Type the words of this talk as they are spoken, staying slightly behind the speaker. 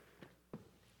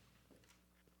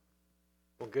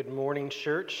Good morning,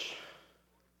 church.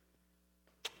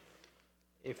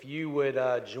 If you would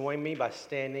join me by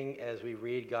standing as we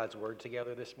read God's Word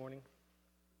together this morning.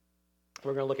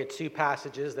 We're going to look at two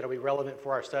passages that will be relevant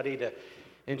for our study to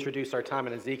introduce our time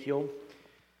in Ezekiel.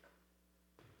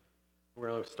 We're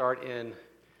going to start in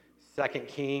 2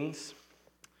 Kings,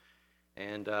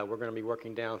 and we're going to be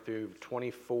working down through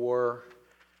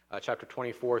chapter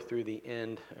 24 through the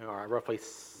end, roughly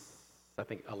I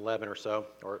think 11 or so,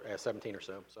 or 17 or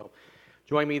so. So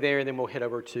join me there, and then we'll head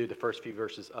over to the first few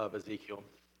verses of Ezekiel.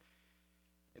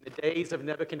 In the days of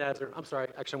Nebuchadnezzar, I'm going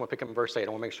to pick up in verse 8. I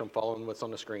want to make sure I'm following what's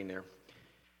on the screen there.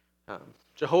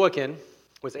 Jehoiakim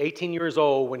was 18 years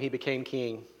old when he became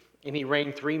king, and he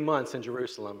reigned 3 months in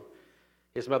Jerusalem.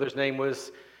 His mother's name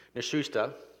was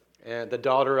Nehushta, and the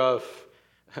daughter of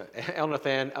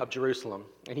Elnathan of Jerusalem.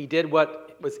 And he did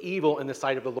what was evil in the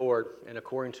sight of the Lord, and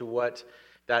according to what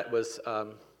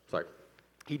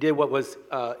he did what was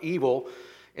evil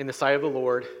in the sight of the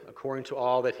Lord, according to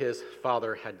all that his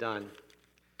father had done.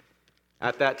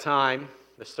 At that time,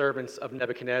 the servants of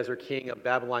Nebuchadnezzar, king of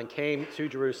Babylon, came to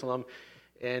Jerusalem,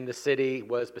 and the city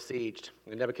was besieged.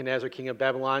 And Nebuchadnezzar, king of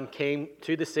Babylon, came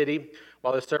to the city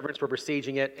while the servants were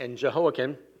besieging it, and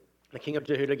Jehoiakim, the king of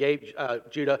Judah,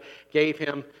 gave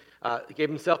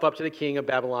himself up to the king of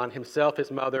Babylon, himself,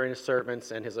 his mother, and his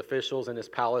servants, and his officials, and his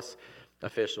palace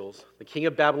officials. The king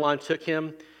of Babylon took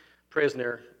him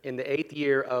prisoner in the 8th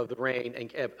year of the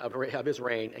reign of his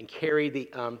reign, and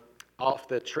carried off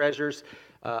the treasures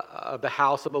of the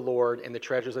house of the Lord and the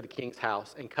treasures of the king's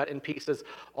house, and cut in pieces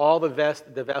all the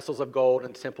vessels of gold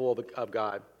in the temple of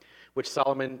God, which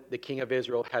Solomon the king of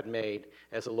Israel had made,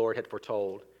 as the Lord had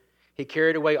foretold. He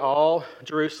carried away all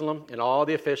Jerusalem, and all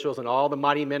the officials, and all the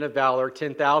mighty men of valor,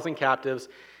 10,000 captives,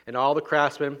 and all the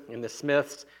craftsmen and the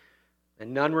smiths,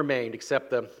 and none remained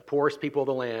except the poorest people of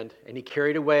the land. And he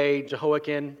carried away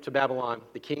Jehoiakim to Babylon,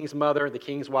 the king's mother, the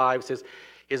king's wives,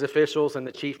 his officials, and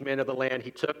the chief men of the land.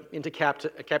 He took into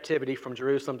captivity from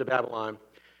Jerusalem to Babylon.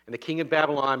 And the king of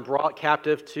Babylon brought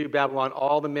captive to Babylon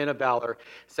all the men of valor,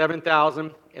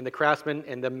 7,000, and the craftsmen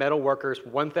and the metal workers,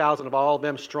 1,000 of all of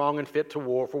them strong and fit for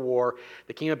war.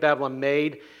 The king of Babylon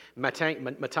made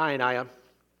Mattaniah,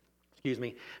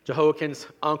 Jehoiakim's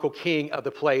uncle, king of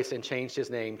the place, and changed his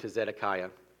name to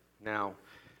Zedekiah. Now,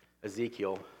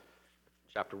 Ezekiel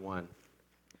chapter 1.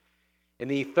 In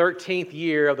the 13th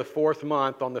year of the 4th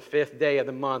month, on the 5th day of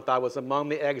the month, I was among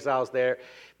the exiles there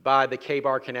by the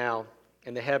Chebar Canal,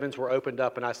 and the heavens were opened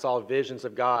up, and I saw visions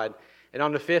of God. And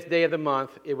on the 5th day of the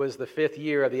month, it was the 5th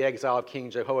year of the exile of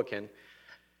King Jehoiakim,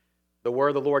 the word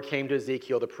of the Lord came to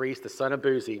Ezekiel, the priest, the son of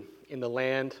Buzi, in the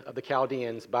land of the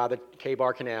Chaldeans by the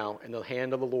Chebar Canal, and the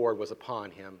hand of the Lord was upon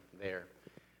him there.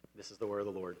 This is the word of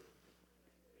the Lord.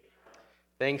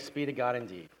 Thanks be to God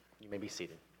indeed. You may be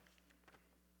seated.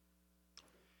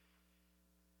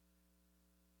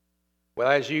 Well,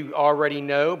 as you already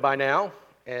know by now,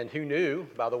 and who knew,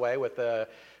 by the way, with the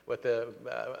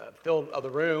fill of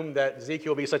the room, that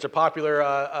Ezekiel will be such a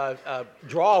popular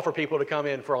draw for people to come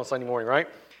in for on Sunday morning, right?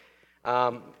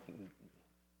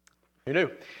 Who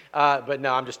knew? But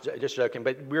no, I'm just joking.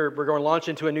 But we're going to launch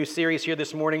into a new series here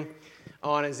this morning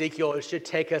on Ezekiel. It should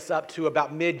take us up to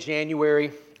about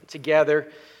mid-January together.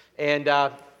 And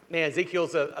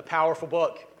Ezekiel's a powerful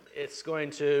book. It's going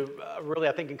to really,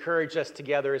 I think, encourage us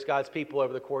together as God's people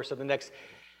over the course of the next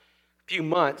few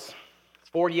months. It's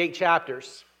 48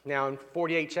 chapters. Now, in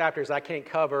 48 chapters, I can't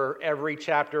cover every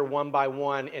chapter one by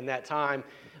one in that time,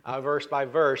 verse by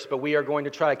verse, but we are going to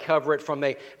try to cover it from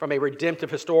a redemptive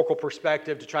historical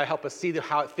perspective to try to help us see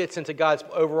how it fits into God's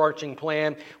overarching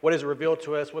plan. What is revealed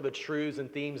to us? What are the truths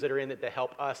and themes that are in it that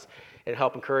help us and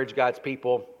help encourage God's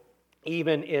people,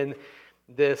 even in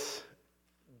this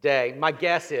day. My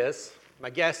guess is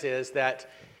that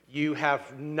you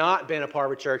have not been a part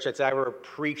of a church that's ever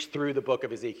preached through the book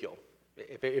of Ezekiel.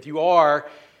 If you are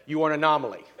an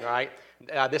anomaly, right?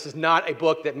 This is not a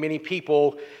book that many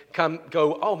people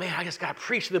go, oh man, I just got to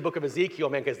preach the book of Ezekiel,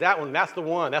 man, because that's the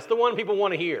one people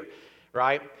want to hear,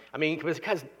 right? I mean,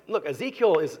 because look,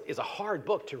 Ezekiel is a hard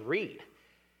book to read.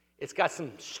 It's got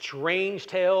some strange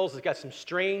tales. It's got some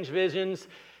strange visions.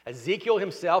 Ezekiel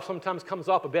himself sometimes comes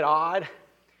off a bit odd.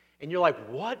 And you're like,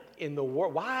 what in the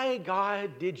world? Why,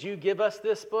 God, did you give us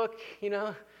this book?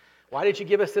 Why did you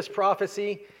give us this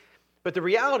prophecy? But the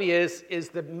reality is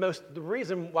the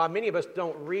reason why many of us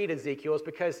don't read Ezekiel is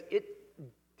because it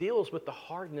deals with the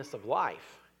hardness of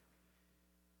life.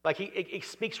 Like it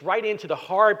speaks right into the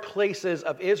hard places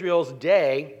of Israel's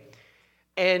day,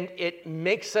 and it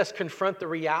makes us confront the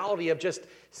reality of just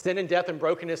sin and death and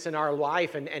brokenness in our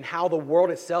life, and how the world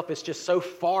itself is just so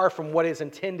far from what is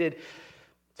intended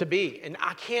to be. And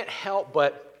I can't help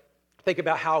but think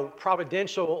about how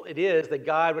providential it is that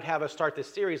God would have us start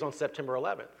this series on September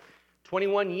 11th.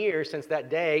 21 years since that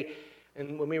day,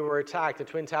 and when we were attacked, the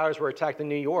Twin Towers were attacked in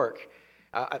New York.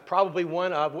 Probably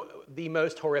one of the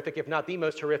most horrific, if not the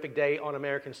most horrific day on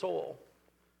American soil.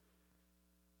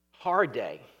 Hard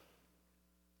day.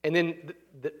 And then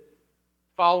the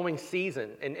following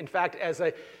season, and in fact,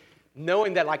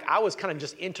 knowing that I was kind of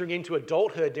just entering into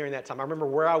adulthood during that time. I remember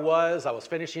where I was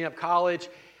finishing up college.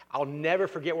 I'll never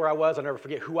forget where I was. I'll never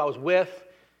forget who I was with.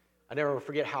 I'll never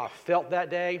forget how I felt that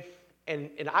day.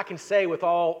 And I can say with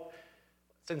all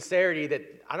sincerity that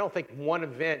I don't think one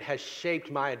event has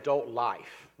shaped my adult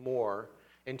life more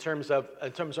in terms of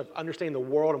understanding the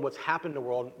world and what's happened in the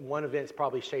world. One event's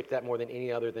probably shaped that more than any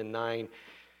other than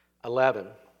 9/11.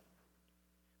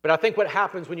 But I think what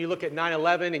happens when you look at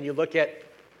 9/11 and you look at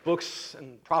books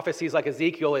and prophecies like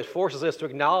Ezekiel, it forces us to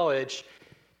acknowledge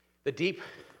the deep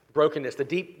brokenness, the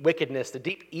deep wickedness, the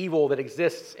deep evil that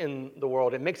exists in the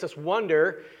world. It makes us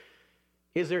wonder,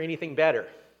 is there anything better?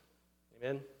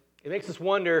 Amen? It makes us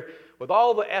wonder, with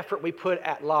all the effort we put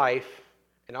at life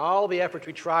and all the efforts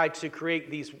we try to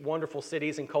create these wonderful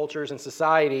cities and cultures and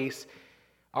societies,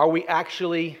 are we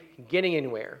actually getting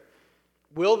anywhere?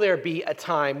 Will there be a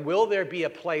time, will there be a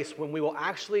place when we will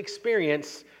actually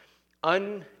experience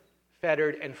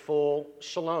unfettered and full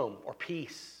shalom or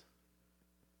peace?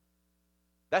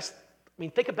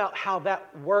 Think about how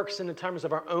that works in the terms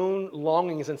of our own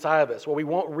longings inside of us. Well, we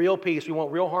want real peace, we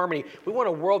want real harmony. We want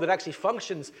a world that actually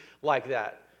functions like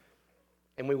that.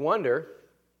 And we wonder,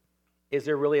 is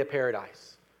there really a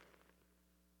paradise?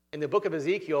 In the book of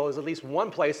Ezekiel is at least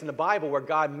one place in the Bible where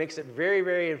God makes it very,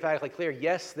 very emphatically clear,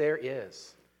 yes, there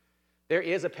is. There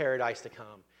is a paradise to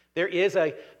come. There is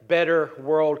a better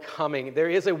world coming. There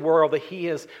is a world that He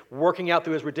is working out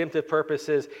through His redemptive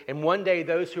purposes. And one day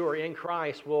those who are in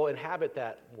Christ will inhabit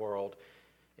that world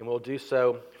and will do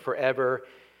so forever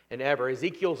and ever.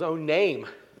 Ezekiel's own name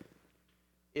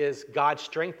is God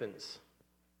strengthens.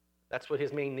 That's what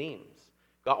his name means.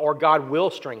 God will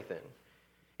strengthen.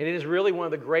 And it is really one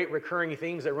of the great recurring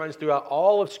themes that runs throughout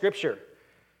all of Scripture,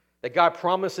 that God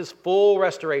promises full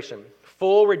restoration,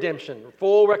 full redemption,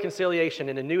 full reconciliation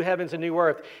in the new heavens and new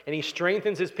earth, and He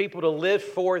strengthens His people to live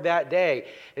for that day.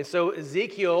 And so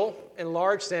Ezekiel, in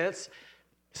large sense,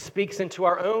 speaks into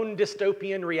our own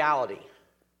dystopian reality.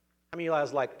 How many of you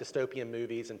guys like dystopian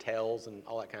movies and tales and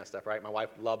all that kind of stuff, right? My wife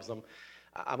loves them.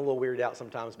 I'm a little weirded out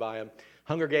sometimes by them.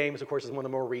 Hunger Games, of course, is one of the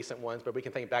more recent ones, but we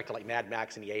can think back to Mad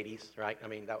Max in the 80s, right?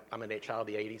 I'm a child of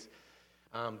the 80s.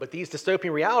 But these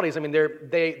dystopian realities,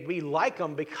 we like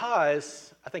them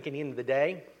because I think in the end of the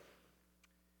day,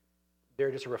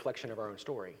 they're just a reflection of our own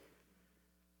story.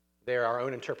 They're our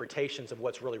own interpretations of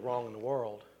what's really wrong in the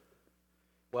world.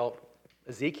 Well,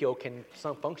 Ezekiel can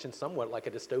function somewhat like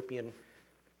a dystopian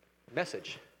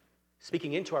message,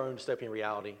 speaking into our own dystopian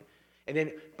reality.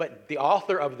 But the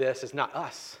author of this is not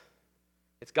us.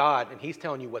 It's God, and He's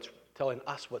telling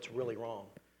us what's really wrong,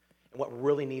 and what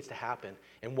really needs to happen,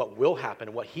 and what will happen,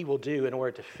 and what He will do in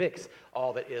order to fix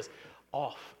all that is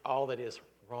off, all that is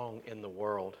wrong in the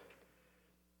world.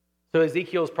 So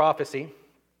Ezekiel's prophecy,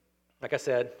 like I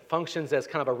said, functions as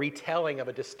kind of a retelling of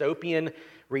a dystopian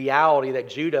reality that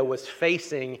Judah was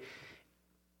facing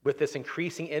with this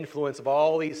increasing influence of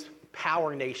all these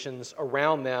power nations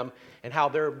around them and how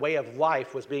their way of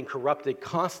life was being corrupted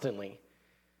constantly.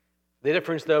 The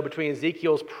difference, though, between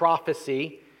Ezekiel's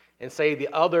prophecy and, say, the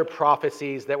other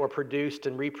prophecies that were produced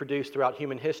and reproduced throughout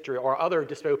human history, or other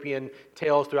dystopian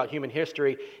tales throughout human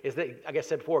history, is that, like I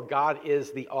said before, God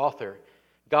is the author.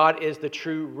 God is the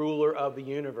true ruler of the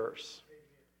universe.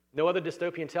 No other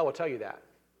dystopian tale will tell you that.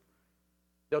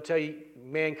 They'll tell you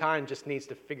mankind just needs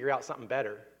to figure out something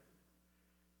better.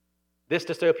 This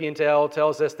dystopian tale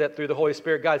tells us that through the Holy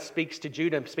Spirit, God speaks to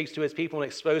Judah and speaks to His people and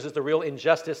exposes the real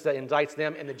injustice that indicts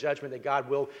them and the judgment that God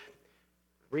will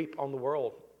reap on the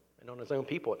world and on His own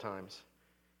people at times.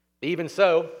 Even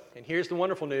so, and here's the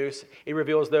wonderful news, it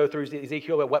reveals, though, through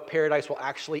Ezekiel what paradise will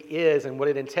actually is and what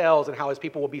it entails and how His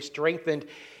people will be strengthened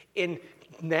in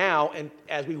now and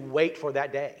as we wait for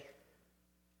that day.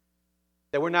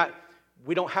 That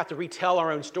we don't have to retell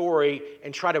our own story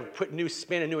and try to put new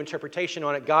spin and new interpretation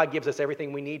on it. God gives us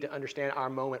everything we need to understand our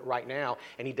moment right now.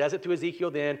 And He does it through Ezekiel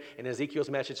then, and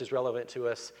Ezekiel's message is relevant to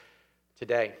us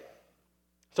today.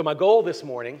 So my goal this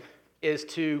morning is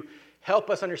to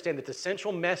help us understand that the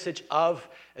central message of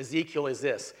Ezekiel is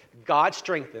this: God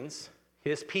strengthens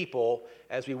His people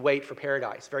as we wait for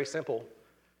paradise. Very simple.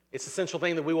 It's the central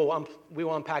thing that we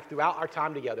will unpack throughout our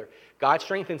time together. God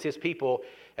strengthens his people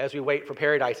as we wait for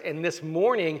paradise. And this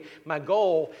morning, my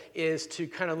goal is to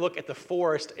kind of look at the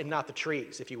forest and not the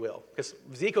trees, if you will. Because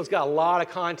Ezekiel's got a lot of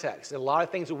context and a lot of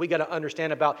things that we got to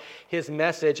understand about his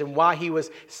message and why he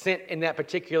was sent in that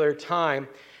particular time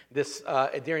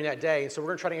during that day. And so we're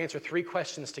going to try to answer 3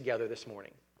 questions together this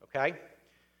morning, okay?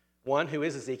 1, who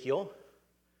is Ezekiel?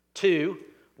 2,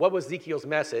 what was Ezekiel's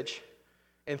message?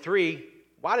 And 3,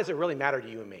 why does it really matter to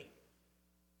you and me?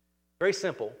 Very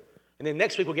simple. And then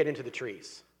next week we'll get into the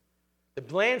trees.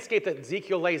 The landscape that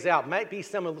Ezekiel lays out might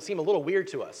seem a little weird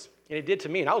to us. And it did to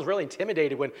me. And I was really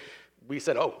intimidated when we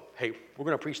said, oh, hey, we're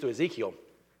going to preach to Ezekiel.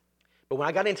 But when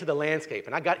I got into the landscape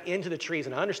and I got into the trees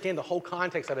and I understand the whole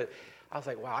context of it, I was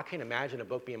like, wow, I can't imagine a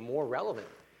book being more relevant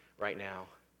right now.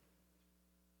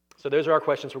 So those are our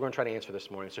questions we're going to try to answer this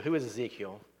morning. So who is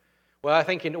Ezekiel? Well, I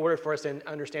think in order for us to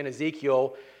understand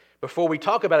Ezekiel, before we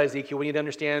talk about Ezekiel, we need to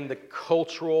understand the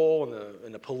cultural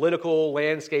and the political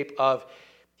landscape of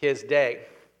his day.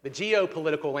 The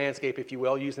geopolitical landscape, if you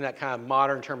will, using that kind of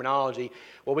modern terminology.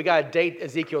 Well, we got to date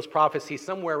Ezekiel's prophecy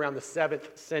somewhere around the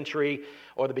 7th century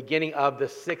or the beginning of the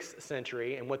 6th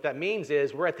century. And what that means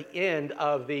is we're at the end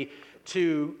of the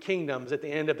 2 kingdoms, at the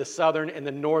end of the southern and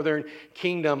the northern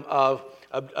kingdom of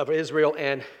Israel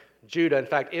and Judah. In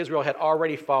fact, Israel had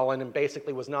already fallen and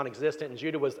basically was non-existent, and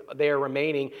Judah was there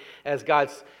remaining as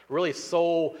God's really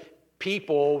sole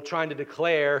people trying to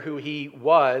declare who he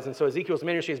was. And so Ezekiel's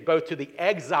ministry is both to the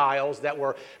exiles that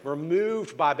were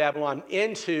removed by Babylon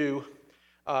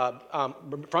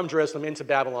from Jerusalem into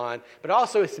Babylon, but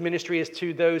also his ministry is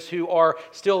to those who are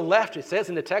still left. It says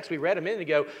in the text we read a minute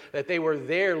ago that they were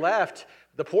there left,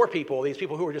 the poor people, these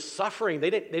people who were just suffering.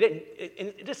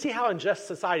 And just see how unjust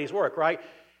societies work, right?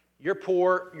 You're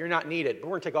poor, you're not needed. But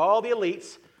we're going to take all the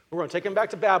elites, we're going to take them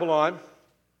back to Babylon,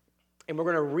 and we're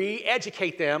going to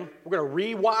re-educate them, we're going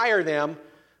to rewire them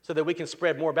so that we can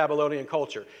spread more Babylonian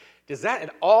culture. Does that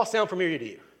at all sound familiar to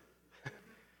you?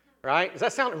 Right? Does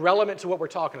that sound relevant to what we're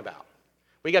talking about?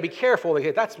 We got to be careful.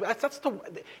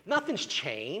 Nothing's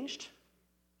changed.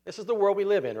 This is the world we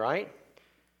live in, right?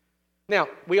 Now,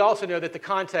 we also know that the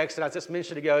context that I just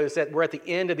mentioned ago is that we're at the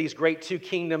end of these great 2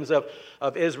 kingdoms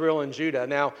of Israel and Judah.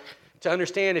 Now, to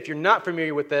understand, if you're not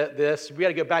familiar with this, we got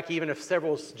to go back even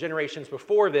several generations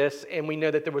before this, and we know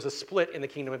that there was a split in the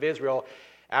kingdom of Israel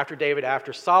after David,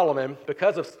 after Solomon.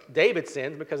 Because of David's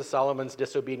sins, because of Solomon's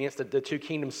disobedience, the 2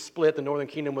 kingdoms split. The northern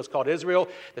kingdom was called Israel,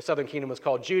 the southern kingdom was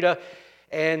called Judah,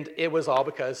 and it was all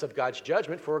because of God's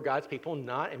judgment for God's people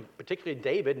not, and particularly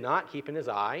David, not keeping his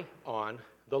eye on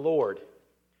the Lord.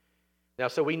 Now,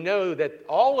 so we know that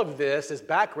all of this is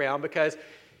background because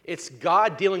it's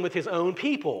God dealing with his own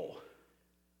people.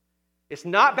 It's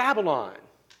not Babylon.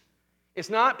 It's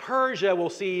not Persia, we'll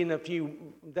see in a few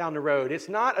down the road. It's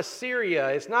not Assyria.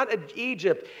 It's not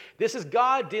Egypt. This is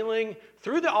God dealing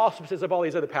through the auspices of all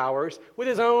these other powers with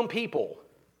his own people.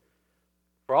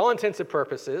 For all intents and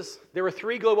purposes, there were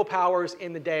 3 global powers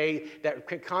in the day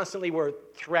that constantly were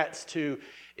threats to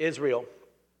Israel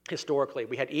historically.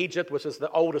 We had Egypt, which is the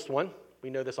oldest one. We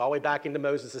know this all the way back into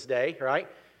Moses' day, right?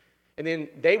 And then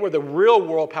they were the real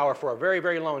world power for a very,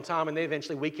 very long time, and they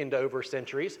eventually weakened over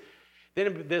centuries.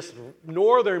 Then this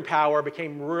northern power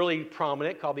became really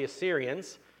prominent, called the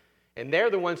Assyrians. And they're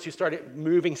the ones who started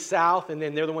moving south, and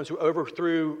then they're the ones who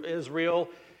overthrew Israel.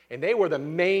 And they were the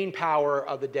main power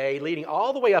of the day, leading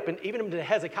all the way up, and even into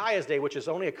Hezekiah's day, which is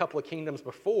only a couple of kingdoms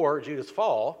before Judah's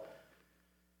fall.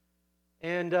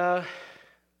 And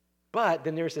but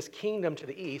then there's this kingdom to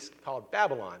the east called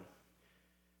Babylon.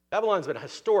 Babylon's been a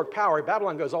historic power.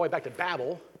 Babylon goes all the way back to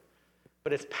Babel,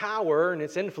 but its power and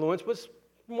its influence was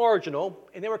marginal,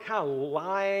 and they were kind of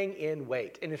lying in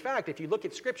wait. And in fact, if you look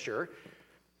at Scripture,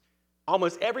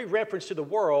 almost every reference to the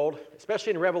world,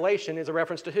 especially in Revelation, is a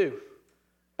reference to who?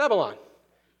 Babylon.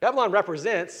 Babylon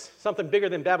represents something bigger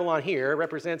than Babylon here. It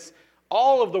represents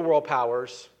all of the world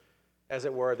powers, as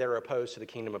it were, that are opposed to the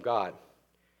kingdom of God.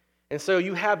 And so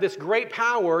you have this great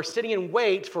power sitting in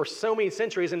wait for so many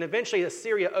centuries, and eventually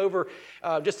Assyria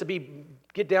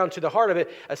get down to the heart of it,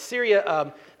 Assyria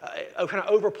kind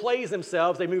of overplays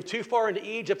themselves. They move too far into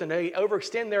Egypt, and they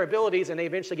overextend their abilities, and they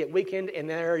eventually get weakened, and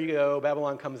there you go.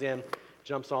 Babylon comes in,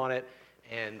 jumps on it,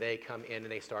 and they come in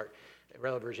and they start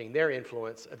leveraging their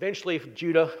influence. Eventually,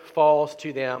 Judah falls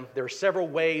to them. There are several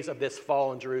waves of this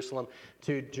fall in Jerusalem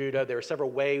to Judah. There are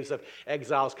several waves of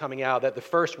exiles coming out. That the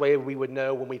first wave we would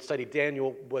know when we studied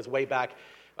Daniel was way back,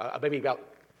 maybe about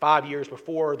 5 years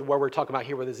before what we're talking about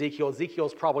here with Ezekiel.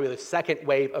 Ezekiel's probably the second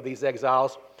wave of these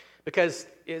exiles because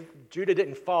Judah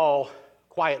didn't fall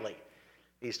quietly.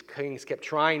 These kings kept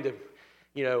trying to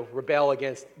rebel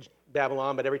against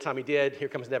Babylon, but every time he did, here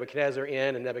comes Nebuchadnezzar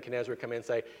in, and Nebuchadnezzar would come in and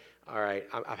say, all right,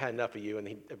 I've had enough of you, and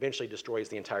he eventually destroys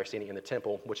the entire city and the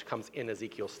temple, which comes in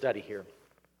Ezekiel's study here.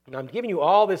 Now, I'm giving you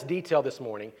all this detail this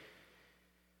morning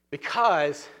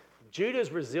because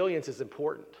Judah's resilience is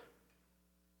important.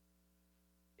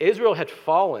 Israel had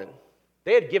fallen.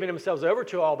 They had given themselves over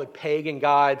to all the pagan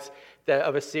gods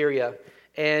of Assyria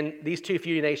and these two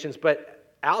few nations,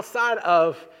 but outside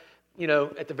of,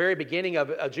 at the very beginning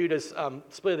of Judah's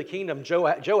split of the kingdom,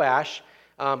 Joash,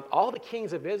 all the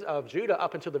kings of Judah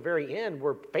up until the very end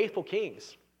were faithful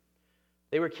kings.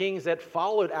 They were kings that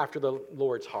followed after the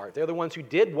Lord's heart. They're the ones who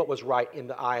did what was right in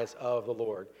the eyes of the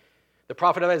Lord. The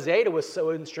prophet Isaiah was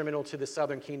so instrumental to the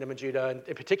southern kingdom of Judah, and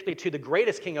particularly to the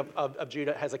greatest king of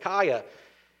Judah, Hezekiah.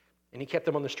 And he kept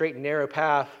them on the straight and narrow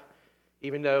path,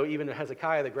 even though even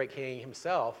Hezekiah, the great king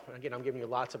himself, and again, I'm giving you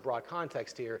lots of broad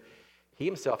context here, he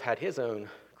himself had his own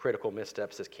critical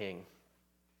missteps as king.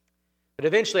 But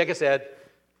eventually, like I said,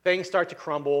 things start to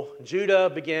crumble.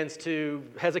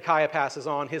 Hezekiah passes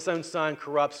on. His own son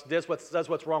corrupts, does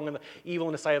what's wrong and evil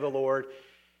in the sight of the Lord.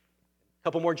 A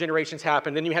couple more generations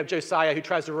happen. Then you have Josiah, who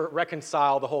tries to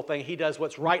reconcile the whole thing. He does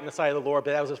what's right in the sight of the Lord,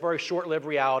 but that was a very short-lived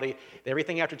reality.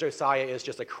 Everything after Josiah is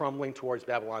just a crumbling towards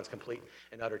Babylon's complete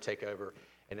and utter takeover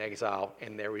and exile.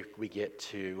 And there we get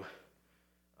to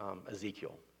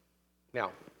Ezekiel. Now,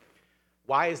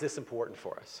 why is this important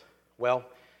for us? Well,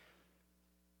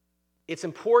 it's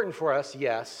important for us,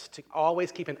 yes, to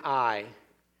always keep an eye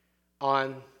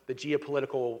on the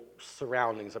geopolitical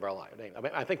surroundings of our life.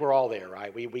 I think we're all there,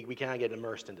 right? We kind of get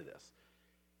immersed into this.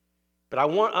 But I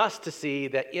want us to see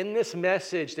that in this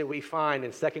message that we find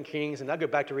in 2 Kings, and I'll go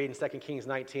back to reading 2 Kings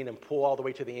 19 and pull all the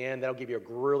way to the end. That'll give you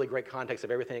a really great context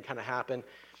of everything that kind of happened.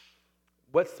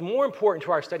 What's more important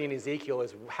to our study in Ezekiel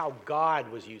is how God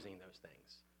was using those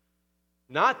things.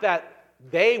 Not that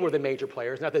they were the major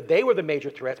players, not that they were the major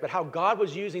threats, but how God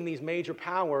was using these major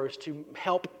powers to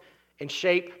help and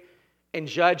shape and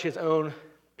judge his own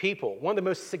people. One of the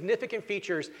most significant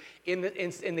features in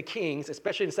the Kings,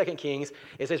 especially in 2 Kings,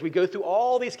 is as we go through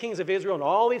all these kings of Israel and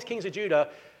all these kings of Judah,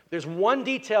 there's one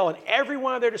detail in every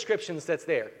one of their descriptions that's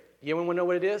there. You want to know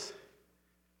what it is?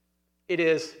 It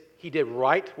is he did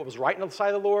right, what was right in the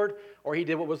sight of the Lord, or he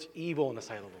did what was evil in the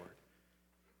sight of the Lord.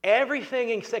 Everything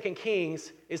in 2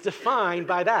 Kings is defined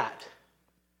by that.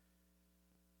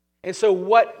 And so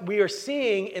what we are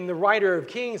seeing in the writer of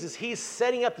Kings is he's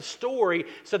setting up the story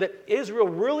so that Israel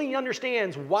really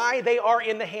understands why they are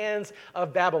in the hands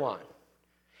of Babylon.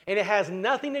 And it has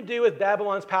nothing to do with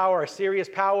Babylon's power, Assyria's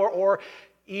power, or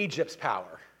Egypt's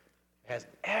power. It has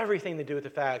everything to do with the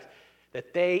fact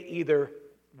that they either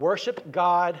worshiped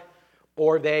God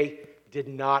or they did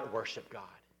not worship God.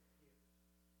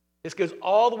 This goes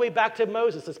all the way back to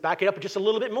Moses. Let's back it up just a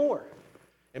little bit more.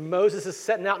 And Moses is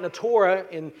setting out in the Torah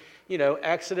in,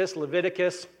 Exodus,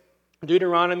 Leviticus,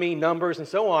 Deuteronomy, Numbers, and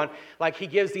so on. Like he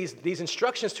gives these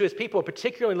instructions to his people,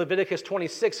 particularly in Leviticus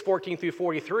 26, 14 through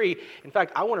 43. In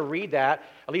fact, I want to read that,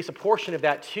 at least a portion of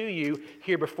that to you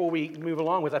here before we move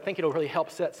along, because I think it'll really help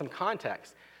set some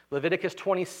context. Leviticus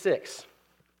 26.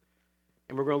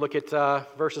 And we're going to look at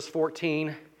verses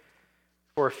 14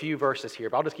 for a few verses here.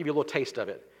 But I'll just give you a little taste of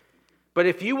it. But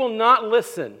if you will not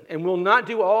listen and will not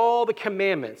do all the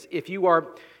commandments, if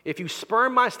you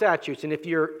spurn my statutes, and if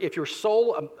your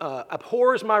soul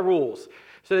abhors my rules,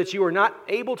 so that you are not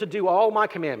able to do all my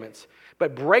commandments,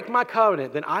 but break my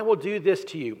covenant, then I will do this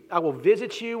to you. I will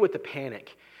visit you with the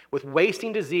panic, with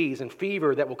wasting disease and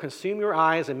fever that will consume your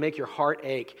eyes and make your heart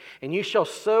ache. And you shall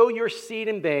sow your seed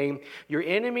in vain. Your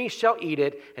enemies shall eat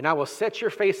it, and I will set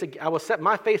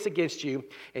my face against you,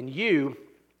 and you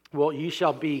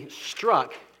shall be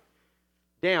struck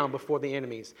down before the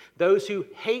enemies. Those who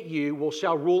hate you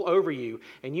shall rule over you,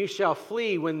 and you shall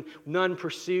flee when none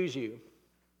pursues you.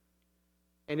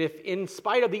 And if in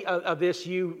spite of this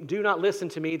you do not listen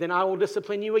to me, then I will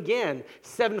discipline you again,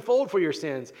 sevenfold for your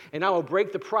sins, and I will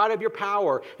break the pride of your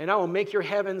power, and I will make your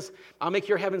heavens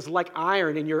like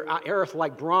iron, and your earth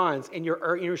like bronze, and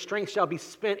your strength shall be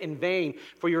spent in vain,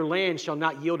 for your land shall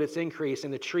not yield its increase,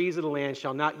 and the trees of the land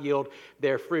shall not yield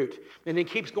their fruit. And it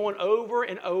keeps going over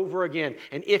and over again.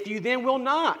 And if you then will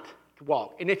not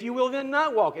walk, and if you will then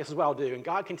not walk, this is what I'll do. And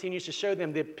God continues to show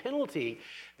them the penalty,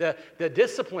 the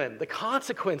discipline, the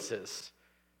consequences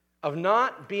of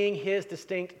not being his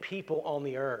distinct people on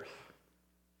the earth.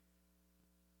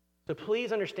 So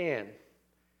please understand,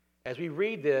 as we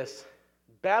read this,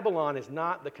 Babylon is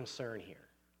not the concern here.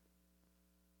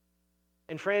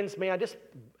 And friends, may I just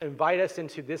invite us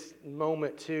into this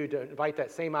moment too, to invite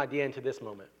that same idea into this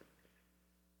moment.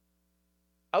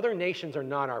 Other nations are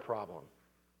not our problem.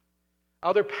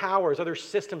 Other powers, other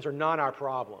systems are not our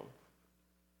problem.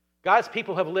 God's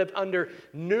people have lived under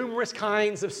numerous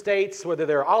kinds of states, whether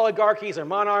they're oligarchies or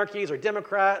monarchies or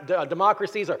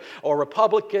democracies or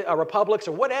republics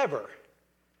or whatever.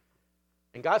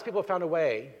 And God's people have found a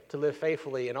way to live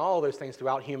faithfully in all those things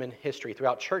throughout human history,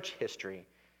 throughout church history.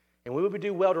 And we would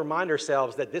do well to remind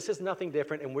ourselves that this is nothing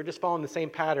different and we're just following the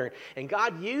same pattern. And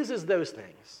God uses those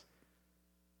things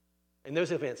and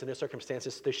those events and those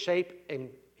circumstances to shape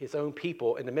his own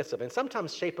people in the midst of it, and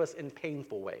sometimes shape us in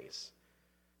painful ways.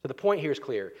 So the point here is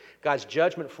clear. God's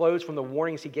judgment flows from the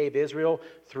warnings he gave Israel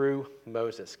through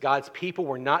Moses. God's people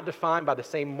were not defined by the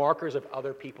same markers of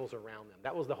other peoples around them.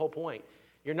 That was the whole point.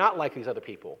 You're not like these other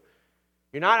people.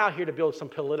 You're not out here to build some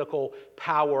political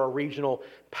power or regional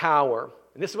power.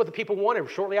 And this is what the people wanted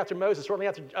shortly after Moses, shortly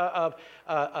after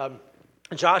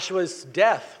Joshua's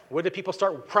death. What did people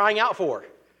start crying out for?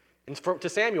 To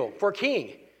Samuel, for a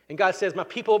king. And God says, my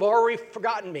people have already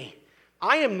forgotten me.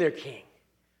 I am their king.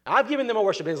 I've given them a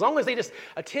worship. And as long as they just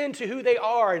attend to who they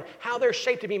are and how they're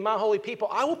shaped to be my holy people,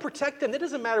 I will protect them. It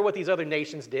doesn't matter what these other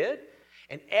nations did.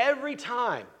 And every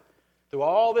time through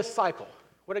all this cycle,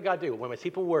 what did God do? When his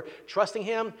people were trusting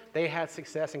him, they had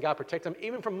success and God protected them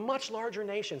even from much larger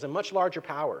nations and much larger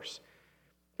powers.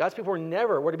 God's people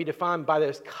were to be defined by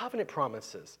those covenant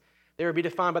promises. They were to be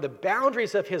defined by the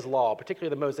boundaries of his law, particularly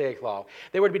the Mosaic law.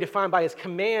 They were to be defined by his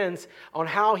commands on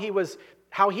how he was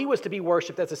to be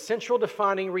worshipped as a central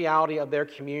defining reality of their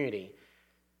community.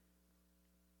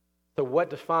 So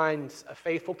what defines a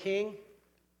faithful king?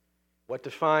 What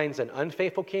defines an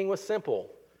unfaithful king was simple.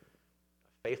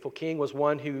 A faithful king was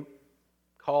one who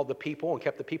called the people and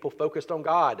kept the people focused on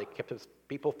God. They kept his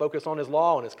people focused on his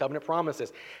law and his covenant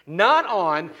promises, not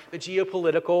on the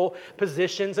geopolitical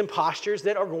positions and postures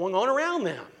that are going on around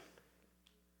them.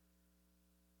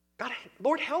 God,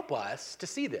 Lord, help us to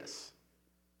see this.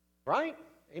 Right?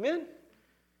 Amen?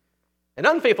 An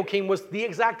unfaithful king was the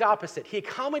exact opposite. He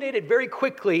accommodated very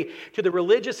quickly to the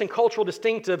religious and cultural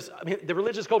distinctives, the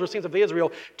religious cultural distinctives of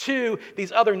Israel to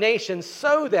these other nations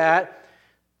so that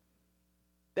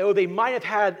though they might have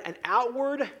had an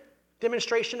outward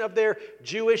demonstration of their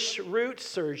Jewish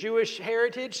roots or Jewish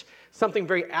heritage, something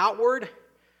very outward,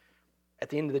 at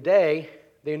the end of the day,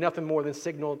 they nothing more than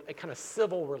signaled a kind of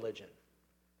civil religion.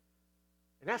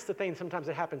 And that's the thing sometimes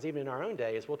that happens even in our own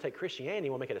day is we'll take Christianity,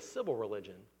 we'll make it a civil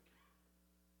religion.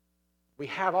 We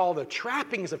have all the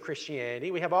trappings of Christianity.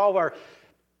 We have all of our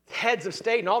heads of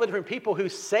state and all the different people who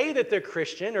say that they're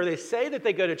Christian or they say that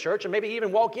they go to church and maybe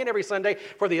even walk in every Sunday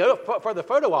for the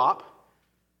photo op.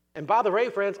 And by the way,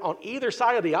 friends, on either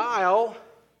side of the aisle,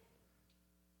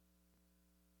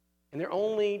 and they're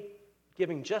only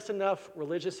giving just enough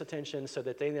religious attention so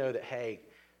that they know that, hey,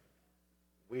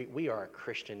 we are a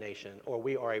Christian nation, or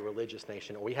we are a religious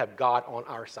nation, or we have God on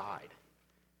our side.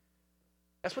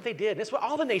 That's what they did. That's what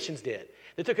all the nations did.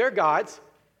 They took their gods,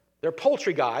 their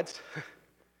poultry gods,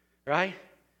 right?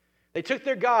 They took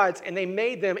their gods and they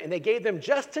made them and they gave them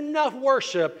just enough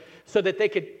worship so that they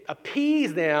could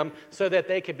appease them so that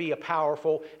they could be a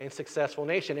powerful and successful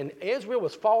nation. And Israel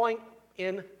was falling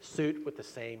in suit with the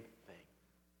same thing.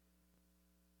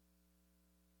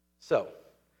 So,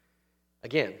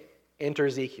 again, enter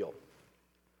Ezekiel.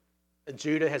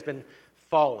 Judah has been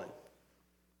fallen.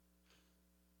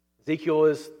 Ezekiel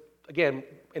is, again,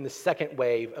 in the second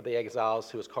wave of the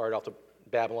exiles who was carried off to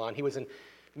Babylon. He was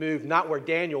moved not where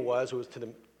Daniel was, who was to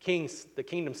the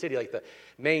kingdom city, like the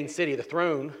main city, the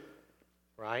throne,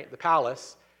 right, the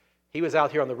palace. He was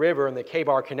out here on the river in the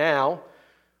Kebar Canal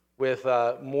with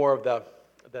more of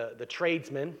the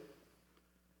tradesmen.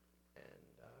 And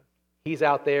he's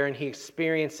out there and he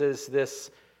experiences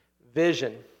this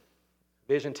vision.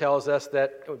 Vision tells us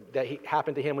that he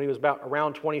happened to him when he was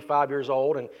around 25 years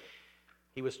old, and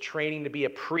he was training to be a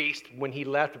priest when he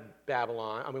left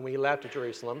when he left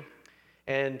Jerusalem.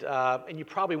 And you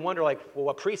probably wonder, well,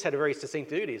 a priest had very distinct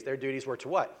duties. Their duties were to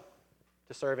what?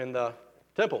 To serve in the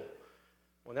temple.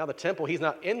 Well, now the temple, he's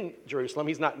not in Jerusalem.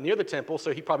 He's not near the temple,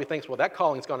 so he probably thinks, well, that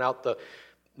calling's gone out the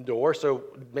door, so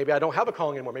maybe I don't have a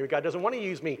calling anymore. Maybe God doesn't want to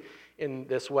use me in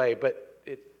this way, but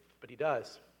he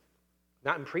does.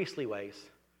 Not in priestly ways,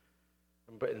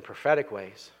 but in prophetic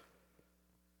ways.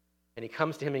 And he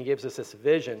comes to him and gives us this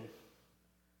vision.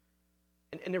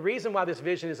 And the reason why this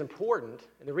vision is important,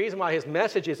 and the reason why his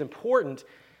message is important,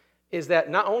 is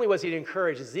that not only was he to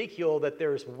encourage Ezekiel that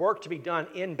there's work to be done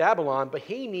in Babylon, but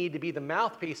he needed to be the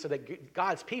mouthpiece so that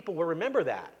God's people will remember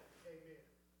that. Amen.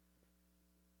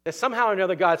 That somehow or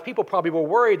another God's people probably were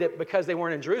worried that because they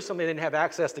weren't in Jerusalem, they didn't have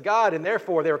access to God, and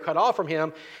therefore they were cut off from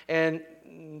him, and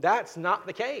that's not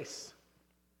the case.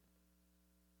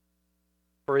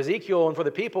 For Ezekiel and for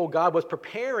the people, God was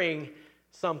preparing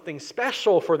something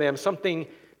special for them, something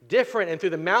different. And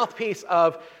through the mouthpiece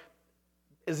of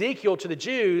Ezekiel to the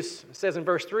Jews, it says in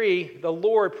verse 3, the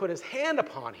Lord put his hand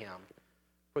upon him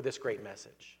for this great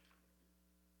message.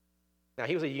 Now,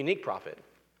 he was a unique prophet,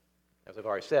 as I've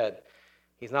already said.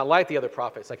 He's not like the other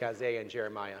prophets like Isaiah and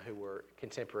Jeremiah, who were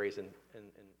contemporaries in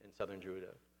southern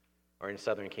Judah or in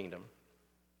southern kingdom.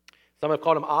 Some have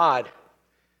called him odd.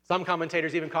 Some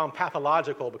commentators even call him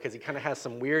pathological because he kind of has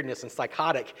some weirdness and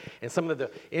psychotic. And some of the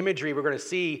imagery we're going to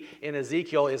see in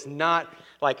Ezekiel is not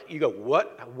like you go,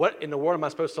 what in the world am I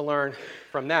supposed to learn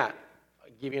from that? I'll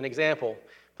give you an example.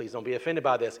 Please don't be offended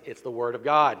by this. It's the Word of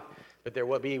God. But there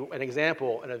will be an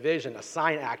example and a vision, a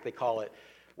sign act they call it,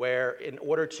 where in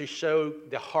order to show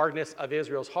the hardness of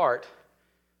Israel's heart,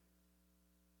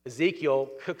 Ezekiel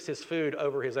cooks his food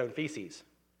over his own feces.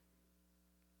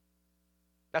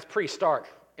 That's pretty stark.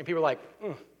 And people are like,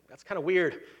 that's kind of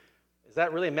weird. Is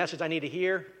that really a message I need to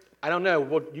hear? I don't know.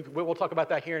 We'll talk about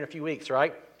that here in a few weeks,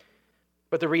 right?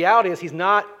 But the reality is he's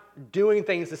not doing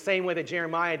things the same way that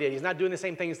Jeremiah did. He's not doing the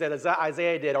same things that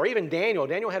Isaiah did, or even Daniel.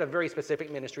 Daniel had a very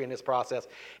specific ministry in this process,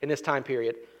 in this time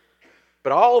period.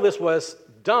 But all of this was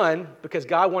done because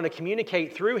God wanted to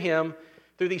communicate through him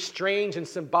through these strange and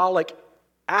symbolic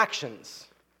actions.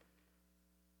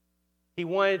 He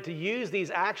wanted to use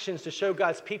these actions to show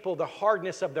God's people the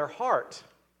hardness of their heart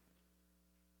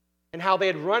and how they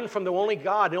had run from the only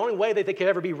God, the only way that they could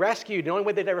ever be rescued, the only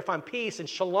way they'd ever find peace and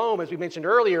shalom, as we mentioned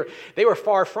earlier. They were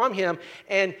far from him,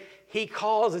 and he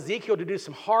calls Ezekiel to do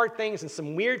some hard things and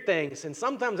some weird things, and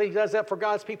sometimes he does that for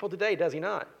God's people today, does he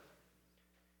not?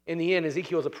 In the end,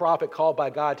 Ezekiel is a prophet called by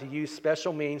God to use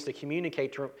special means to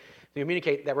communicate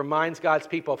that reminds God's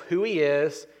people of who he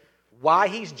is, why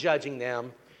he's judging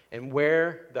them, and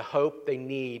where the hope they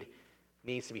need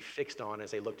needs to be fixed on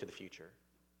as they look to the future.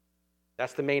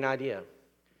 That's the main idea. And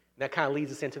that kind of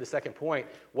leads us into the second point.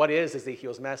 What is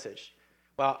Ezekiel's message?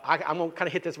 Well, I'm going to kind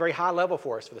of hit this very high level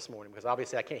for us for this morning because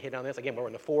obviously I can't hit on this. Again, we're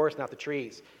in the forest, not the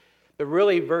trees. But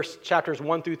really, chapters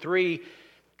 1 through 3,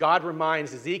 God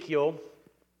reminds Ezekiel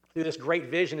through this great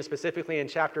vision, and specifically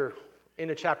into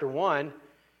chapter 1,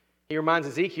 he reminds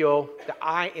Ezekiel that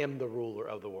I am the ruler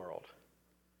of the world.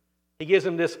 He gives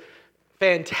him this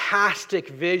fantastic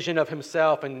vision of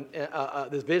himself and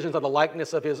this visions of the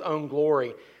likeness of his own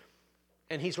glory.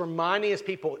 And he's reminding his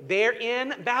people, they're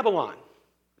in Babylon.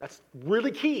 That's really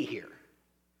key here.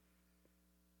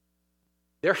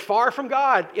 They're far from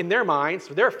God in their minds.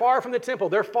 They're far from the temple.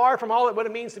 They're far from all what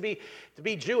it means to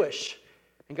be Jewish.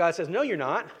 And God says, no, you're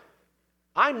not.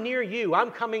 I'm near you. I'm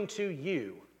coming to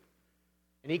you.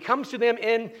 And he comes to them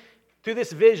through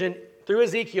this vision, through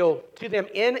Ezekiel, to them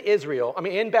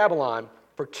in Babylon,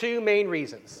 for two main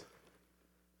reasons.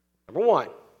 Number one,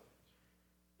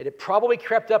 it had probably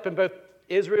crept up in both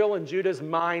Israel and Judah's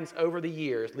minds over the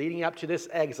years, leading up to this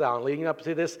exile, leading up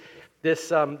to this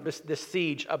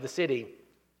siege of the city,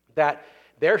 that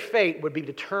their fate would be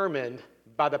determined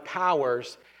by the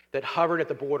powers that hovered at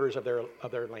the borders of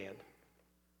their land.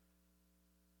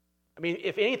 I mean,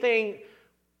 if anything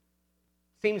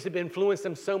seems to have influenced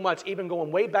them so much, even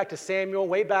going way back to Samuel,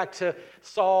 way back to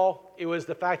Saul, it was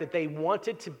the fact that they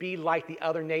wanted to be like the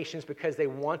other nations because they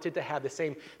wanted to have the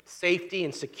same safety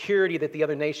and security that the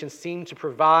other nations seemed to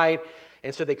provide,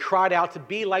 and so they cried out to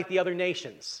be like the other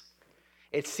nations.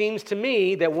 It seems to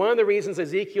me that one of the reasons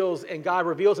Ezekiel's and God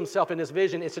reveals himself in this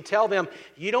vision is to tell them,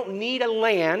 you don't need a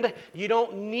land, you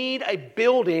don't need a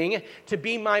building to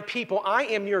be my people. I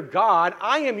am your God,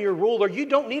 I am your ruler, you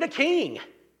don't need a king.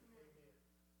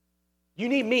 You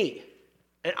need me,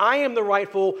 and I am the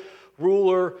rightful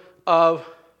ruler of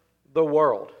the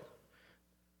world.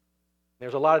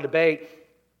 There's a lot of debate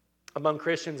among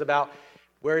Christians about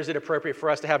where is it appropriate for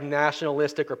us to have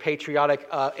nationalistic or patriotic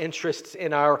interests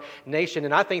in our nation,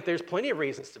 and I think there's plenty of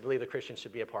reasons to believe that Christians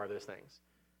should be a part of those things.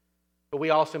 But we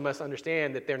also must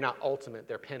understand that they're not ultimate,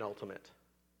 they're penultimate.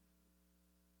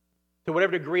 To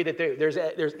whatever degree that there's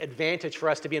advantage for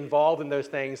us to be involved in those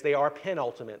things, they are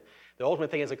penultimate. The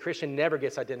ultimate thing is a Christian never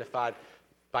gets identified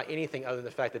by anything other than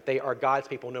the fact that they are God's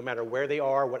people no matter where they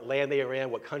are, what land they are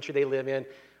in, what country they live in,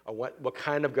 or what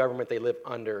kind of government they live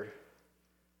under.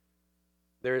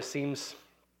 There seems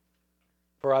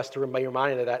for us to be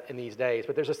reminded of that in these days.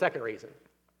 But there's a second reason.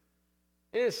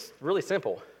 It is really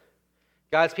simple.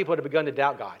 God's people have begun to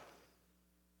doubt God.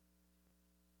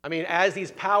 I mean, as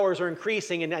these powers are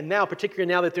increasing, and now,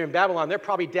 particularly now that they're in Babylon, they're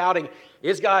probably doubting,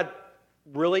 is God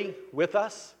really with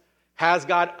us? Has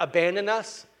God abandoned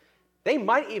us? They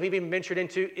might even be ventured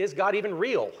into, is God even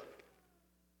real?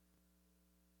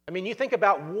 I mean, you think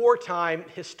about wartime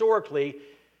historically,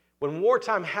 When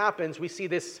wartime happens, we see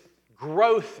this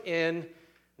growth in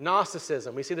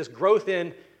Gnosticism. We see this growth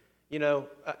in,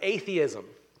 atheism.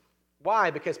 Why?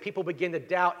 Because people begin to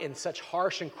doubt in such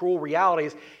harsh and cruel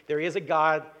realities there is a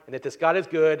God, and that this God is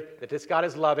good, that this God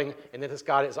is loving, and that this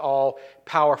God is all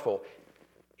powerful.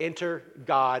 Enter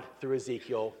God through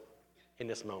Ezekiel in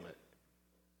this moment.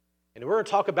 And we're going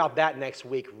to talk about that next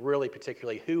week, really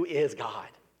particularly. Who is God?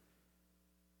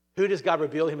 Who does God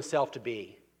reveal himself to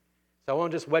be? So I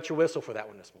want to just wet your whistle for that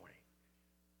one this morning.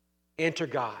 Enter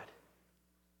God,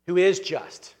 who is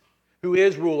just, who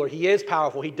is ruler, he is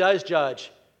powerful, he does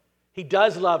judge, he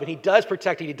does love, and he does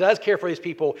protect, and he does care for his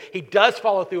people, he does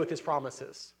follow through with his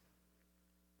promises,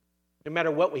 no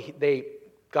matter what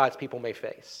God's people may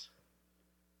face.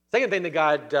 Second thing that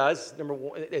God does, number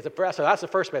one, so that's the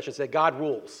first message, that God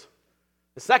rules.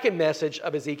 The second message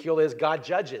of Ezekiel is God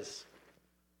judges.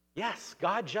 Yes,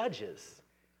 God judges.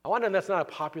 I wonder if that's not a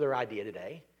popular idea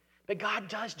today, but God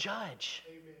does judge.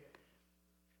 Amen.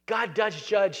 God does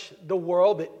judge the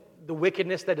world, the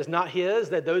wickedness that is not his,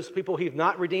 that those people he's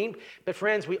not redeemed. But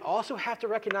friends, we also have to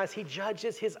recognize he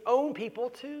judges his own people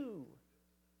too.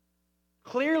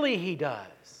 Clearly he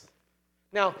does.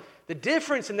 Now, the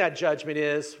difference in that judgment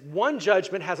is one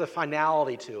judgment has a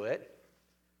finality to it,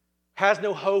 has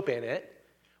no hope in it.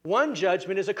 One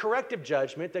judgment is a corrective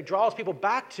judgment that draws people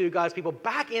back to God's people,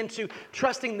 back into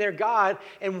trusting their God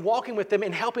and walking with them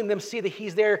and helping them see that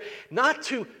he's there not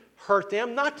to hurt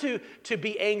them, not to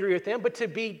be angry with them, but to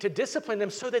discipline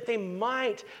them so that they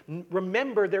might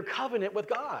remember their covenant with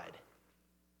God.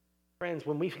 Friends,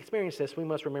 when we experience this, we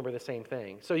must remember the same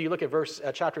thing. So you look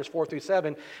at chapters 4 through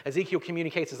 7, Ezekiel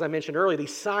communicates, as I mentioned earlier,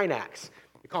 these sign acts.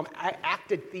 We call them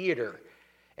acted theater.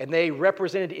 And they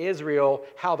represented to Israel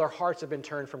how their hearts have been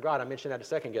turned from God. I mentioned that a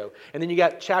second ago. And then you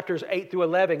got chapters 8 through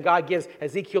 11. God gives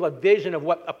Ezekiel a vision of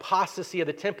what apostasy of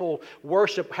the temple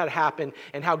worship had happened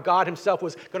and how God himself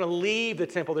was going to leave the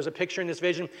temple. There's a picture in this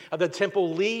vision of the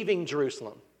temple leaving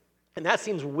Jerusalem. And that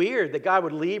seems weird that God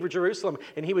would leave Jerusalem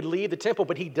and he would leave the temple,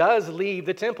 but he does leave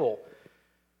the temple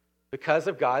because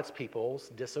of God's people's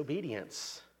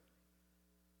disobedience.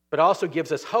 But also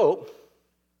gives us hope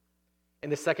in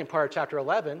the second part of chapter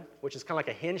 11, which is kind of like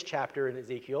a hinge chapter in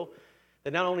Ezekiel,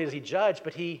 that not only does he judge,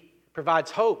 but he provides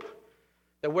hope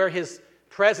that where his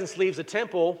presence leaves the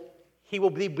temple, he will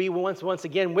be once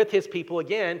again with his people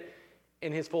again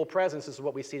in his full presence. This is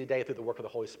what we see today through the work of the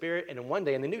Holy Spirit, and then one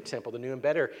day in the new temple, the new and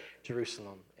better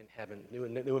Jerusalem and heaven, new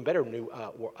and better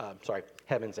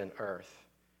heavens and earth.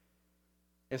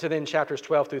 And so then chapters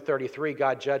 12 through 33,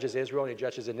 God judges Israel and he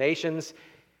judges the nations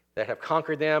that have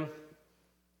conquered them.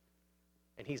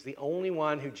 And he's the only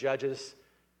one who judges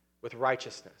with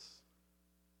righteousness.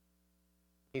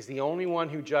 He's the only one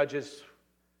who judges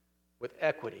with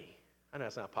equity. I know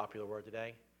that's not a popular word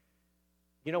today.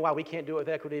 You know why we can't do it with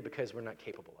equity? Because we're not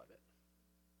capable of it.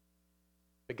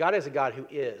 But God is a God who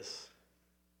is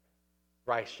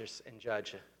righteous and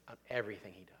judge on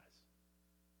everything he does.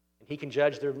 And he can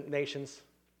judge their nations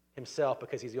himself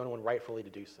because he's the only one rightfully to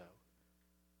do so.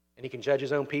 And he can judge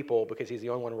his own people because he's the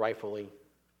only one rightfully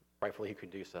who can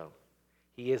do so.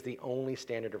 He is the only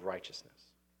standard of righteousness.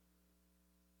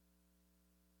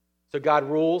 So God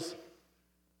rules,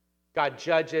 God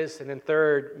judges, and then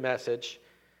third message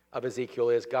of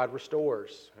Ezekiel is God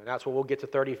restores. And that's what we'll get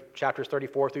to chapters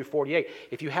 34 through 48.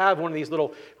 If you have one of these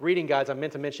little reading guides, I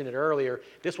meant to mention it earlier,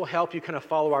 this will help you kind of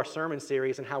follow our sermon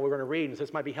series and how we're going to read. And so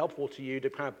this might be helpful to you to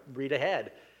kind of read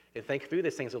ahead and think through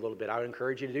these things a little bit. I would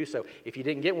encourage you to do so. If you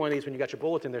didn't get one of these when you got your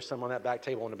bulletin, there's some on that back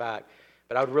table in the back.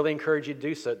 But I would really encourage you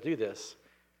to do this.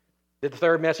 The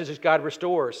third message is God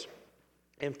restores.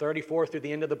 And 34 through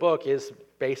the end of the book is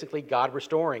basically God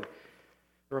restoring.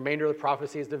 The remainder of the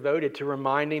prophecy is devoted to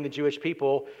reminding the Jewish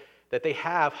people that they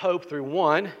have hope through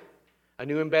one, a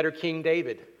new and better King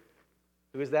David.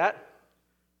 Who is that?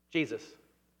 Jesus.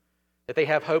 That they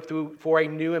have hope for a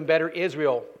new and better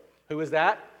Israel. Who is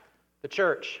that? The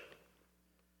church.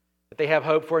 That they have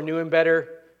hope for a new and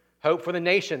better hope for the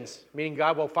nations, meaning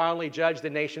God will finally judge the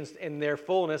nations in their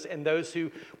fullness, and those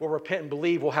who will repent and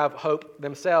believe will have hope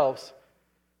themselves.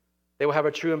 They will have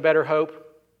a true and better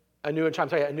hope, a new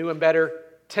and better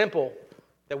temple,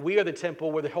 that we are the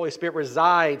temple where the Holy Spirit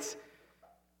resides.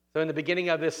 So in the beginning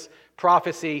of this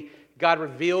prophecy, God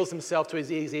reveals himself to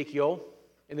Ezekiel.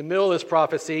 In the middle of this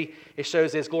prophecy, it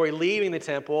shows his glory leaving the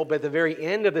temple, but at the very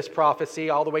end of this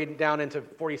prophecy, all the way down into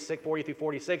 40 through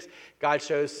 46, God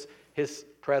shows his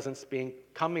presence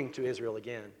coming to Israel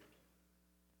again.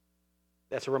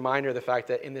 That's a reminder of the fact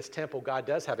that in this temple, God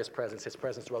does have his presence. His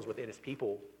presence dwells within his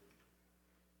people.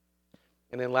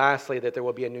 And then lastly, that there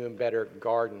will be a new and better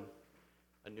garden,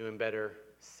 a new and better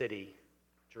city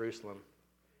Jerusalem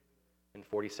in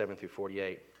 47 through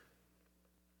 48.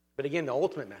 But again, the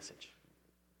ultimate message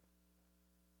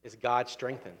is God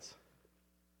strengthens.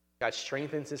 God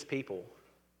strengthens his people.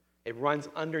 It runs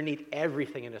underneath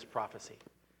everything in this prophecy.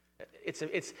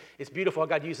 It's beautiful how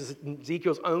God uses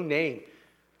Ezekiel's own name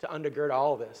to undergird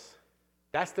all of this.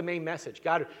 That's the main message.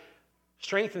 God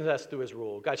strengthens us through his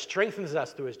rule. God strengthens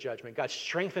us through his judgment. God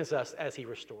strengthens us as he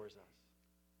restores us.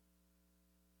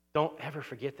 Don't ever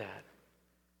forget that.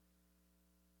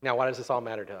 Now, why does this all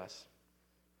matter to us?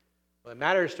 Well, it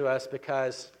matters to us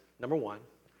because, number one,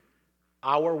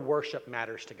 our worship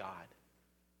matters to God.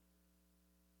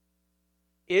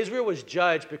 Israel was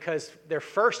judged because their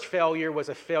first failure was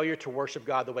a failure to worship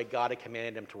God the way God had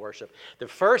commanded them to worship. The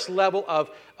first level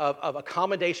of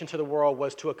accommodation to the world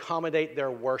was to accommodate their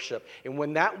worship. And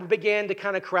when that began to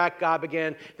kind of crack, God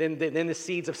began, then the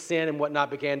seeds of sin and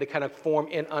whatnot began to kind of form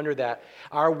in under that.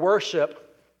 Our worship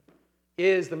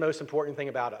is the most important thing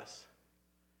about us.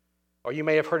 Or you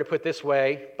may have heard it put this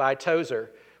way by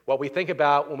Tozer: what we think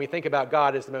about when we think about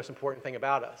God is the most important thing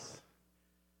about us.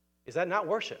 Is that not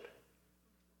worship?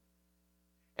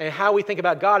 And how we think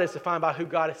about God is defined by who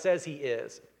God says he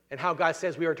is and how God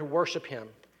says we are to worship him.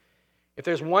 If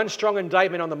there's one strong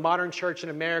indictment on the modern church in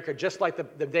America, just like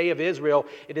the day of Israel,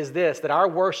 it is this: that our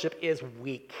worship is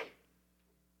weak.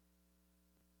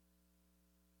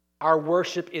 Our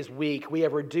worship is weak. We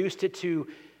have reduced it to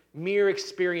mere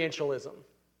experientialism.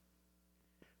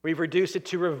 We've reduced it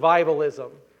to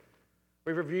revivalism.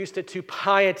 We've reduced it to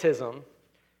pietism.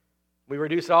 We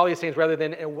reduce all these things rather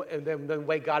than the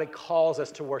way God calls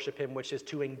us to worship him, which is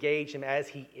to engage him as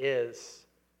he is.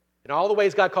 In all the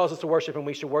ways God calls us to worship him,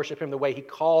 we should worship him the way he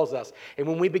calls us. And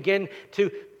when we begin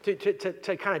to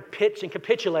kind of pitch and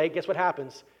capitulate, guess what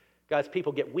happens? God's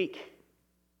people get weak.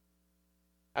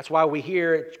 That's why we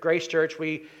here at Grace Church,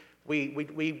 we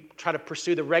try to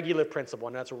pursue the regulative principle,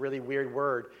 and that's a really weird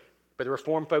word. But the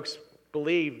Reformed folks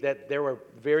believe that there were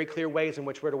very clear ways in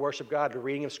which we're to worship God: the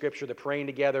reading of Scripture, the praying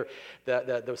together,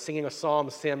 the singing of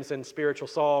psalms, hymns, and spiritual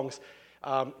songs,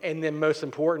 and then most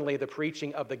importantly, the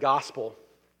preaching of the gospel,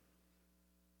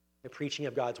 the preaching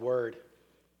of God's word.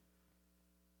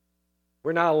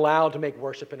 We're not allowed to make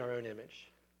worship in our own image.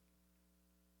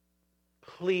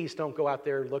 Please don't go out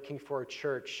there looking for a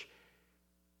church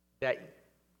that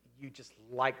you just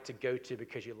like to go to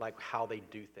because you like how they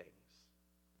do things.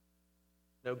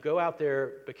 No, go out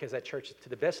there because that church, to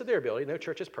the best of their ability, no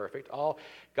church is perfect.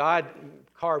 God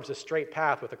carves a straight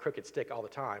path with a crooked stick all the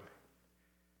time.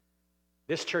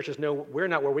 This church we're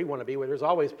not where we want to be, where there's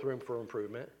always room for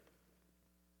improvement.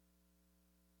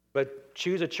 But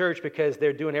choose a church because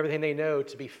they're doing everything they know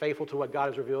to be faithful to what God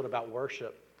has revealed about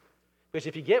worship. Because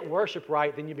if you get worship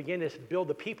right, then you begin to build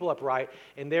the people up right,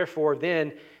 and therefore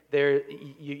then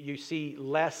you see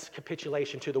less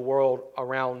capitulation to the world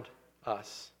around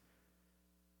us.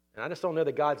 And I just don't know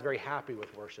that God's very happy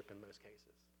with worship in most cases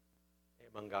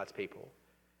among God's people.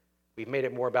 We've made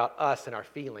it more about us and our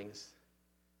feelings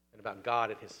than about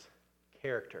God and his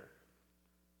character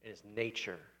and his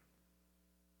nature.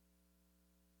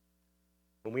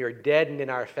 When we are deadened in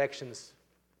our affections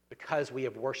because we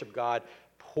have worshiped God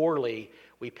poorly,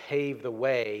 we pave the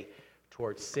way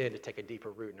towards sin to take a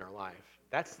deeper root in our life.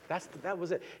 That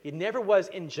was it. It never was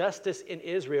injustice in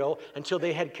Israel until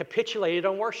they had capitulated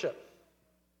on worship.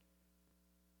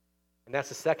 And that's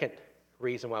the second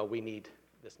reason why we need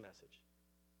this message.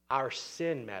 Our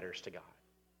sin matters to God.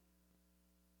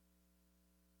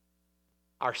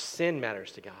 Our sin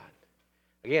matters to God.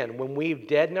 Again, when we've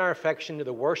deadened our affection to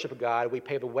the worship of God, we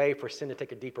pave the way for sin to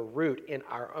take a deeper root in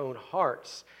our own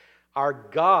hearts. Our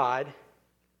God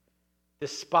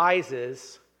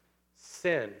despises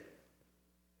sin.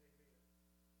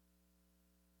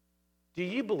 Do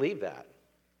you believe that?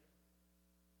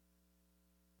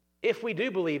 If we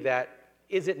do believe that,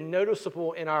 is it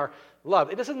noticeable in our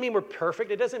love? It doesn't mean we're perfect.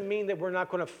 It doesn't mean that we're not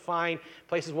going to find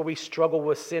places where we struggle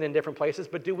with sin in different places,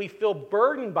 but do we feel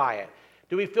burdened by it?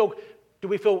 Do we feel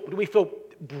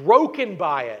broken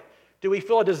by it? Do we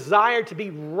feel a desire to be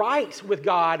right with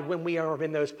God when we are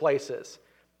in those places?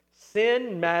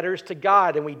 Sin matters to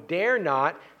God, and we dare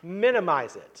not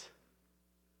minimize it.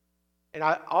 And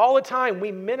all the time,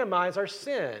 we minimize our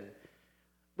sin.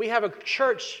 We have a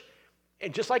church,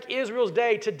 and just like Israel's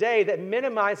day today, that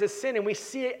minimizes sin, and we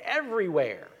see it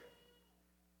everywhere.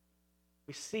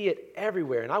 We see it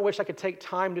everywhere. And I wish I could take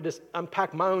time to just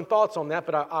unpack my own thoughts on that,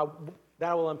 but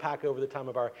that will unpack over the time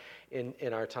of our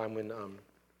time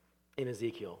in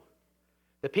Ezekiel.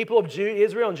 The people of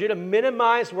Israel and Judah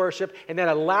minimized worship, and that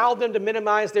allowed them to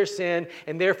minimize their sin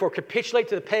and therefore capitulate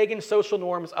to the pagan social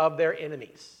norms of their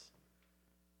enemies.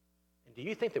 And do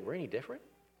you think that we're any different?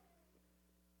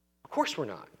 course we're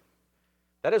not.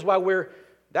 That's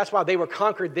why they were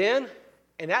conquered then,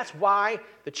 and that's why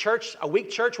the church, a weak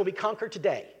church, will be conquered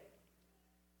today.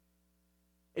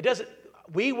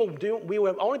 We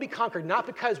will only be conquered not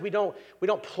because we don't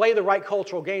play the right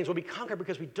cultural games. We'll be conquered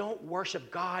because we don't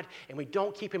worship God and we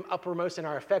don't keep Him uppermost in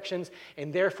our affections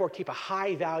and therefore keep a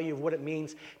high value of what it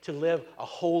means to live a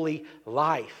holy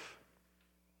life.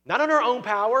 Not on our own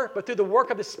power, but through the work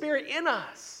of the Spirit in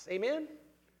us. Amen?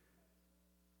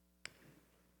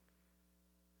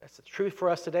 That's the truth for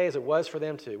us today as it was for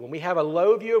them too. When we have a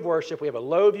low view of worship, we have a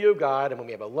low view of God. And when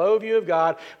we have a low view of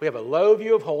God, we have a low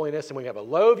view of holiness. And when we have a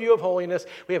low view of holiness,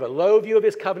 we have a low view of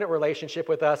His covenant relationship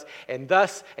with us. And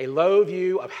thus, a low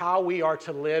view of how we are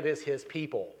to live as His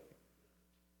people.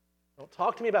 Don't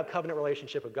talk to me about covenant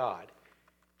relationship with God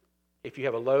if you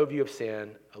have a low view of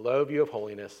sin, a low view of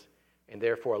holiness, and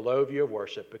therefore a low view of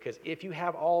worship. Because if you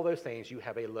have all those things, you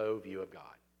have a low view of God.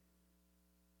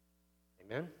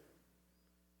 Amen?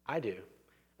 I do,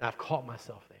 and I've caught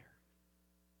myself there.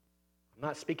 I'm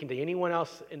not speaking to anyone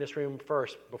else in this room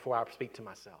first before I speak to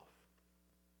myself.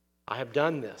 I have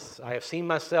done this. I have seen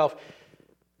myself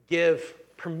give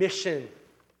permission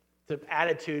to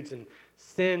attitudes and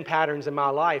sin patterns in my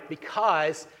life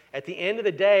because at the end of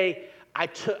the day, I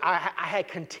had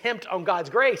contempt on God's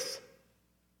grace.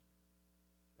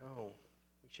 No,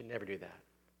 we should never do that.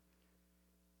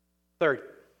 Third,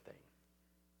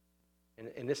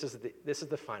 and this is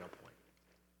the final point.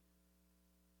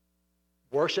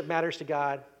 Worship matters to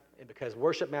God, and because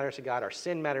worship matters to God, our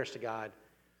sin matters to God,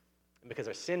 and because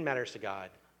our sin matters to God,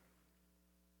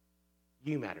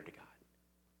 you matter to God.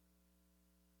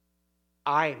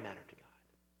 I matter to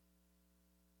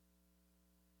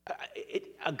God.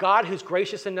 A God who's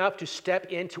gracious enough to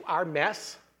step into our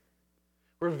mess,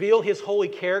 reveal His holy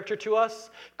character to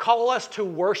us, call us to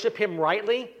worship Him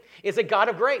rightly, is a God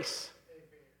of grace.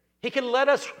 He can let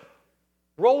us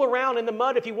roll around in the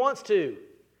mud if He wants to.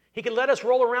 He can let us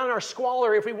roll around in our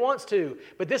squalor if He wants to.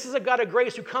 But this is a God of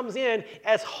grace who comes in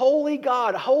as holy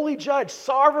God, holy judge,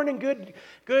 sovereign and good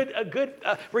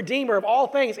redeemer of all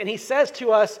things. And He says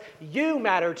to us, you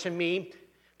matter to me,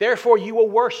 therefore you will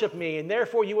worship me, and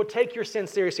therefore you will take your sin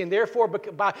seriously, and therefore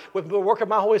with the work of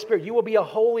my Holy Spirit, you will be a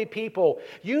holy people.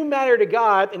 You matter to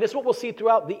God, and this is what we'll see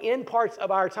throughout the end parts of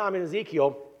our time in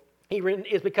Ezekiel,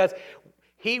 is because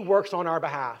He works on our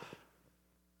behalf.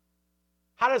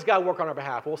 How does God work on our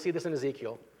behalf? We'll see this in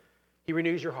Ezekiel. He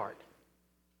renews your heart.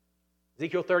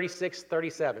 Ezekiel 36,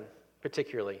 37,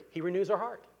 particularly. He renews our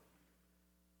heart.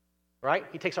 Right?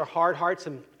 He takes our hard hearts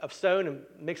of stone and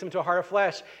makes them into a heart of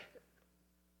flesh.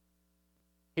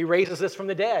 He raises us from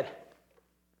the dead.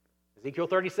 Ezekiel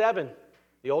 37,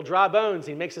 the old dry bones.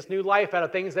 He makes this new life out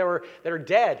of things that are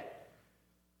dead.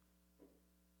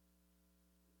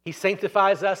 He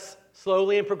sanctifies us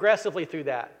slowly and progressively through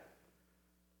that.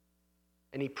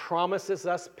 And He promises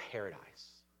us paradise.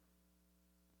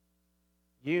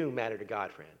 You matter to God,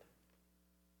 friend.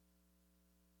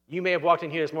 You may have walked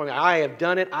in here this morning, I have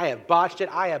done it, I have botched it,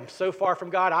 I am so far from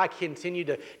God, I continue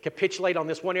to capitulate on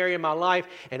this one area of my life,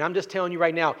 and I'm just telling you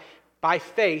right now, by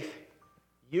faith,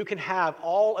 you can have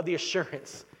all of the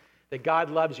assurance that God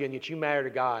loves you and that you matter to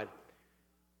God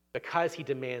because He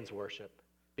demands worship,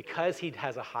 because He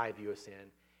has a high view of sin,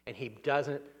 and He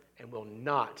doesn't and will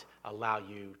not allow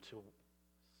you to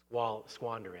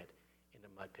squander it in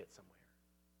a mud pit somewhere.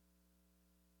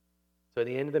 So at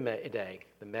the end of the day,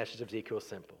 the message of Ezekiel is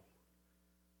simple.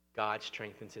 God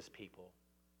strengthens His people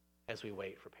as we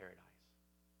wait for paradise.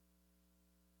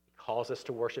 He calls us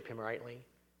to worship Him rightly.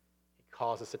 He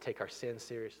calls us to take our sins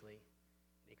seriously.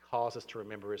 And He calls us to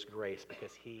remember His grace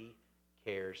because He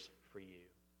cares for you,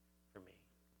 for me.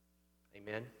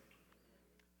 Amen?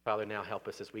 Father, now help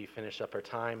us as we finish up our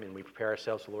time and we prepare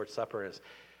ourselves for the Lord's Supper. As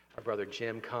our brother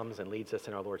Jim comes and leads us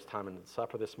in our Lord's time in the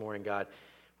supper this morning, God,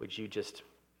 would you just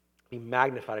be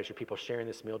magnified as your people sharing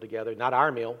this meal together. Not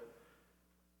our meal,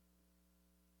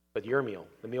 but your meal,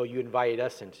 the meal you invited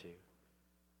us into.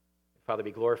 Father,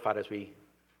 be glorified as we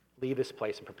leave this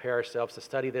place and prepare ourselves to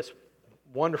study this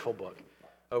wonderful book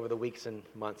over the weeks and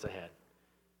months ahead.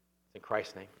 In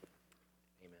Christ's name.